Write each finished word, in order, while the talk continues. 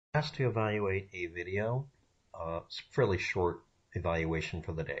asked to evaluate a video. It's a fairly short evaluation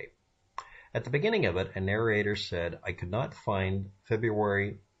for the day. At the beginning of it, a narrator said, I could not find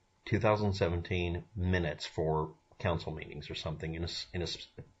February 2017 minutes for council meetings or something in a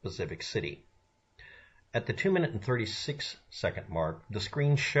specific city. At the 2-minute and 36-second mark, the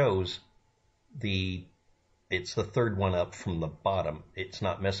screen shows it's the third one up from the bottom. It's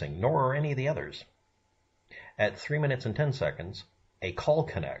not missing, nor are any of the others. At 3 minutes and 10 seconds, a call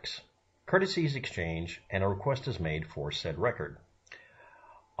connects, courtesies exchange, and a request is made for said record.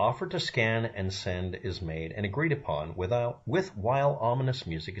 Offer to scan and send is made and agreed upon while ominous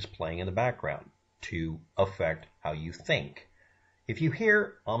music is playing in the background to affect how you think. If you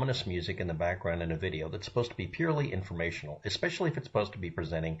hear ominous music in the background in a video that's supposed to be purely informational, especially if it's supposed to be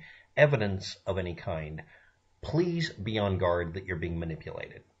presenting evidence of any kind, please be on guard that you're being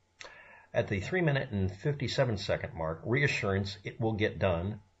manipulated. At the 3-minute and 57-second mark, reassurance, it will get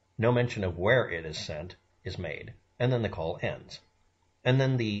done, no mention of where it is sent, is made, and then the call ends. And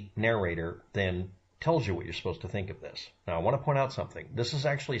then the narrator then tells you what you're supposed to think of this. Now, I want to point out something. This is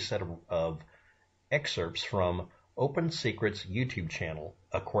actually a set of excerpts from Open Secrets YouTube channel,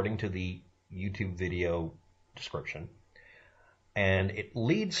 according to the YouTube video description. And it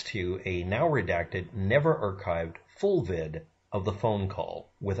leads to a now redacted, never archived full vid of the phone call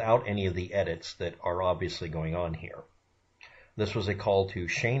without any of the edits that are obviously going on here. This was a call to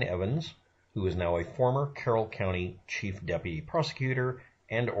Shane Evans, who is now a former Carroll County Chief Deputy Prosecutor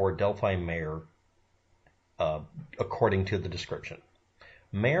and or Delphi Mayor, according to the description.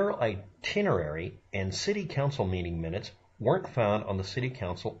 Mayoral itinerary and City Council meeting minutes weren't found on the City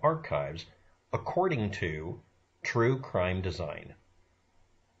Council archives, according to True Crime Design,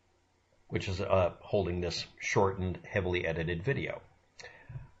 which is holding this shortened, heavily edited video.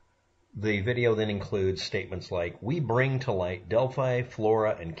 The video then includes statements like, we bring to light Delphi,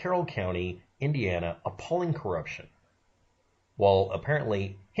 Flora, and Carroll County, Indiana, appalling corruption, while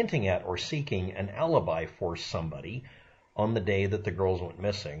apparently hinting at or seeking an alibi for somebody on the day that the girls went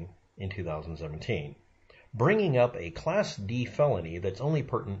missing in 2017. Bringing up a Class D felony that's only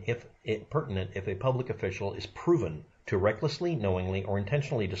pertinent if a public official is proven to recklessly, knowingly, or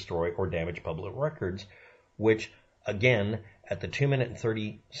intentionally destroy or damage public records, which, again, at the 2-minute and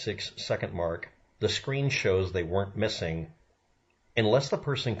 36-second mark, the screen shows they weren't missing unless the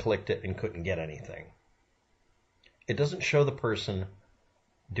person clicked it and couldn't get anything. It doesn't show the person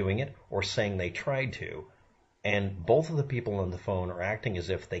doing it or saying they tried to, and both of the people on the phone are acting as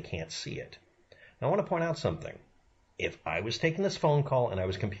if they can't see it. Now, I want to point out something. If I was taking this phone call and I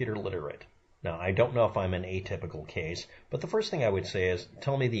was computer literate, now I don't know if I'm an atypical case, but the first thing I would say is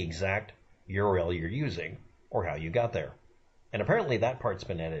tell me the exact URL you're using or how you got there. And apparently that part's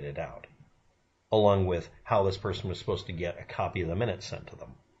been edited out, along with how this person was supposed to get a copy of the minutes sent to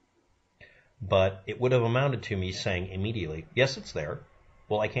them. But it would have amounted to me saying immediately, yes, it's there.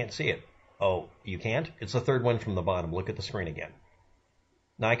 Well, I can't see it. Oh, you can't? It's the third one from the bottom. Look at the screen again.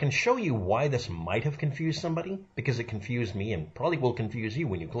 Now, I can show you why this might have confused somebody, because it confused me and probably will confuse you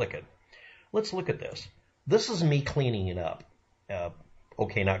when you click it. Let's look at this. This is me cleaning it up.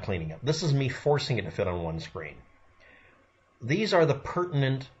 Okay, not cleaning up. This is me forcing it to fit on one screen. These are the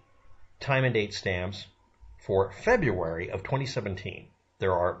pertinent time and date stamps for February of 2017.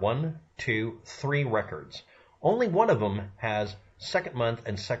 There are 1, 2, 3 records. Only one of them has second month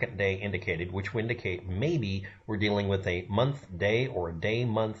and second day indicated, which would indicate maybe we're dealing with a month-day or a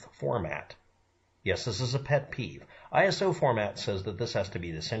day-month format. Yes, this is a pet peeve. ISO format says that this has to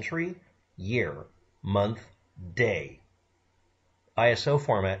be the century, year, month, day. ISO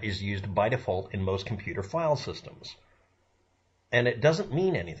format is used by default in most computer file systems. And it doesn't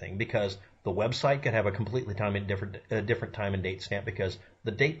mean anything because the website could have a completely different time and date stamp because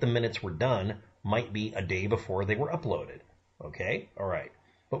the date the minutes were done might be a day before they were uploaded. Okay? All right.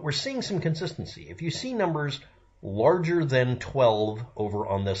 But we're seeing some consistency. If you see numbers larger than 12 over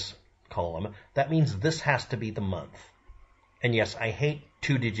on this column, that means this has to be the month. And yes, I hate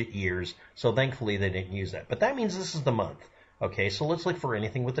 2-digit years, so thankfully they didn't use that. But that means this is the month. Okay, so let's look for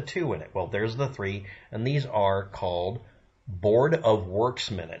anything with a 2 in it. Well, there's the 3, and these are called Board of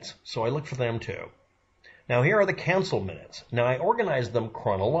Works minutes. So I look for them too. Now here are the council minutes. Now I organized them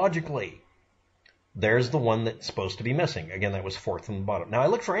chronologically. There's the one that's supposed to be missing. Again, that was fourth from the bottom. Now, I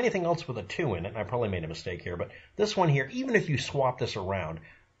looked for anything else with a 2 in it, and I probably made a mistake here, but this one here, even if you swap this around,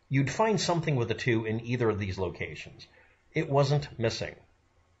 you'd find something with a 2 in either of these locations. It wasn't missing,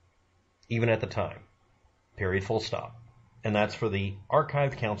 even at the time. Period, full stop. And that's for the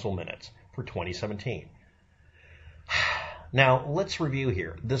archived council minutes for 2017. Now, let's review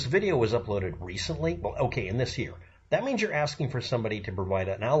here. This video was uploaded recently. Well, okay, in this year. That means you're asking for somebody to provide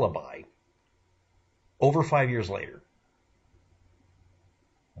an alibi over 5 years later.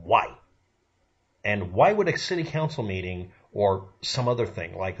 Why? And why would a city council meeting or some other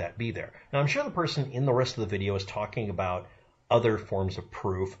thing like that be there? Now, I'm sure the person in the rest of the video is talking about other forms of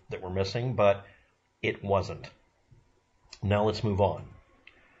proof that were missing, but it wasn't. Now let's move on.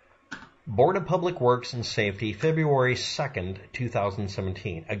 Board of Public Works and Safety, February 2nd,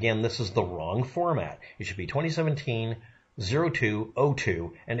 2017. Again, this is the wrong format. It should be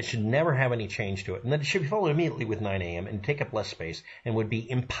 2017-02-02, and it should never have any change to it. And then it should be followed immediately with 9 a.m. and take up less space and would be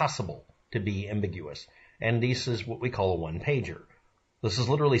impossible to be ambiguous. And this is what we call a one-pager. This is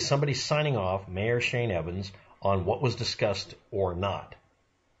literally somebody signing off, Mayor Shane Evans, on what was discussed or not.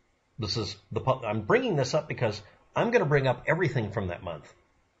 I'm bringing this up because I'm going to bring up everything from that month.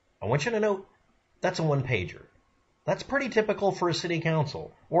 I want you to know that's a one-pager. That's pretty typical for a city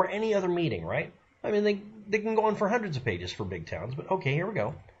council or any other meeting, right? I mean, they can go on for hundreds of pages for big towns, but okay, here we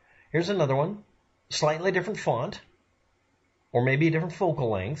go. Here's another one, slightly different font, or maybe a different focal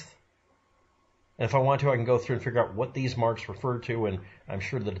length. And if I want to, I can go through and figure out what these marks refer to, and I'm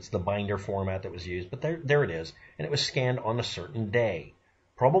sure that it's the binder format that was used, but there it is. And it was scanned on a certain day.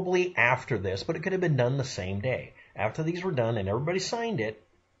 Probably after this, but it could have been done the same day. After these were done and everybody signed it,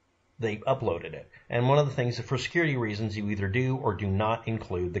 they uploaded it. And one of the things that for security reasons, you either do or do not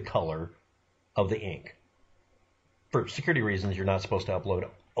include the color of the ink. For security reasons, you're not supposed to upload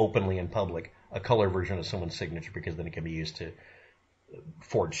openly in public a color version of someone's signature because then it can be used to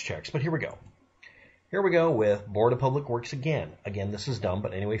forge checks. But here we go. Here we go with Board of Public Works again. Again, this is dumb,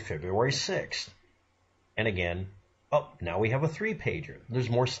 but anyway, February 6th. And again, now we have a 3-pager. There's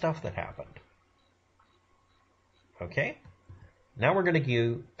more stuff that happened. Okay? Now we're going to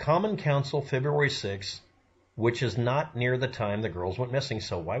do Common Council, February 6th, which is not near the time the girls went missing.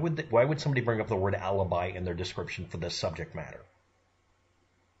 So why would somebody bring up the word alibi in their description for this subject matter?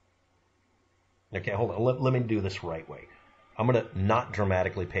 Okay, hold on. Let me do this right way. I'm going to not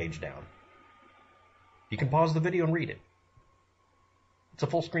dramatically page down. You can pause the video and read it. It's a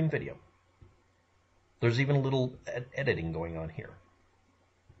full screen video. There's even a little editing going on here.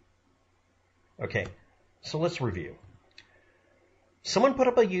 Okay, so let's review. Someone put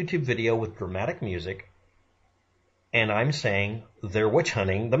up a YouTube video with dramatic music, and I'm saying they're witch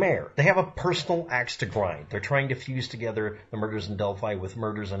hunting the mayor. They have a personal axe to grind. They're trying to fuse together the murders in Delphi with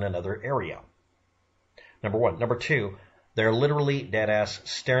murders in another area. Number one. Number two, they're literally dead-ass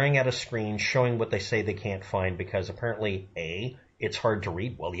staring at a screen showing what they say they can't find because apparently, A, it's hard to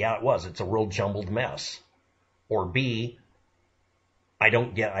read. Well, yeah, it was. It's a real jumbled mess. Or B, I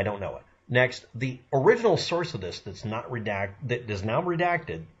don't know it. Next, the original source of this that is now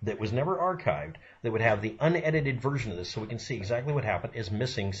redacted, that was never archived, that would have the unedited version of this so we can see exactly what happened, is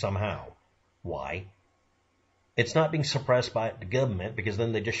missing somehow. Why? It's not being suppressed by the government because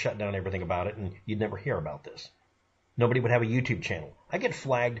then they just shut down everything about it and you'd never hear about this. Nobody would have a YouTube channel. I get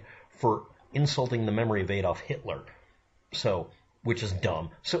flagged for insulting the memory of Adolf Hitler, which is dumb.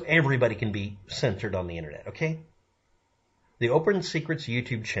 So everybody can be censored on the internet, okay? The Open Secrets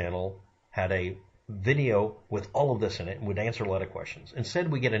YouTube channel had a video with all of this in it and would answer a lot of questions.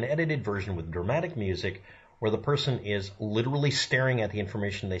 Instead, we get an edited version with dramatic music where the person is literally staring at the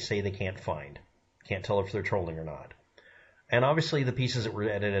information they say they can't find. Can't tell if they're trolling or not. And obviously the pieces that were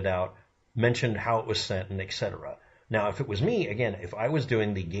edited out mentioned how it was sent and etc. Now, if it was me, again, if I was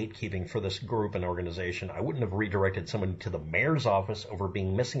doing the gatekeeping for this group and organization, I wouldn't have redirected someone to the mayor's office over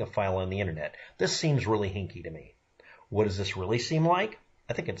being missing a file on the internet. This seems really hinky to me. What does this really seem like?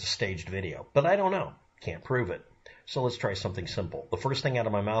 I think it's a staged video, but I don't know. Can't prove it. So let's try something simple. The first thing out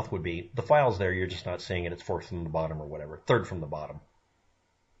of my mouth would be, the file's there, you're just not seeing it. It's fourth from the bottom or whatever. Third from the bottom.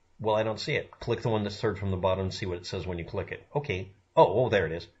 Well, I don't see it. Click the one that's third from the bottom and see what it says when you click it. Okay. Oh, there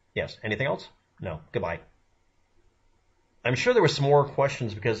it is. Yes. Anything else? No. Goodbye. I'm sure there were some more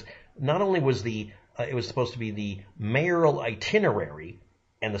questions because not only was it was supposed to be the mayoral itinerary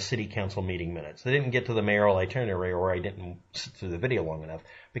and the city council meeting minutes. They didn't get to the mayoral itinerary, or I didn't sit through the video long enough,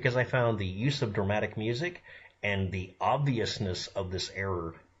 because I found the use of dramatic music and the obviousness of this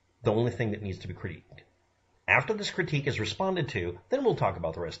error the only thing that needs to be critiqued. After this critique is responded to, then we'll talk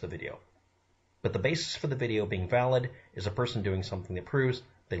about the rest of the video. But the basis for the video being valid is a person doing something that proves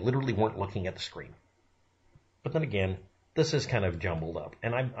they literally weren't looking at the screen. But then again, this is kind of jumbled up,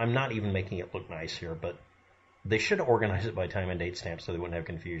 and I'm not even making it look nice here, but they should organize it by time and date stamps so they wouldn't have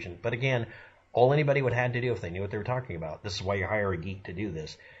confusion. But again, all anybody would have to do if they knew what they were talking about, this is why you hire a geek to do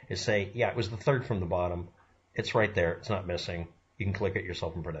this, is say, yeah, it was the third from the bottom. It's right there. It's not missing. You can click it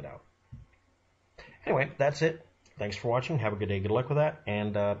yourself and print it out. Anyway, that's it. Thanks for watching. Have a good day. Good luck with that.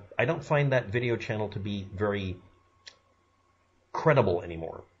 And I don't find that video channel to be very credible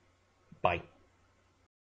anymore. Bye.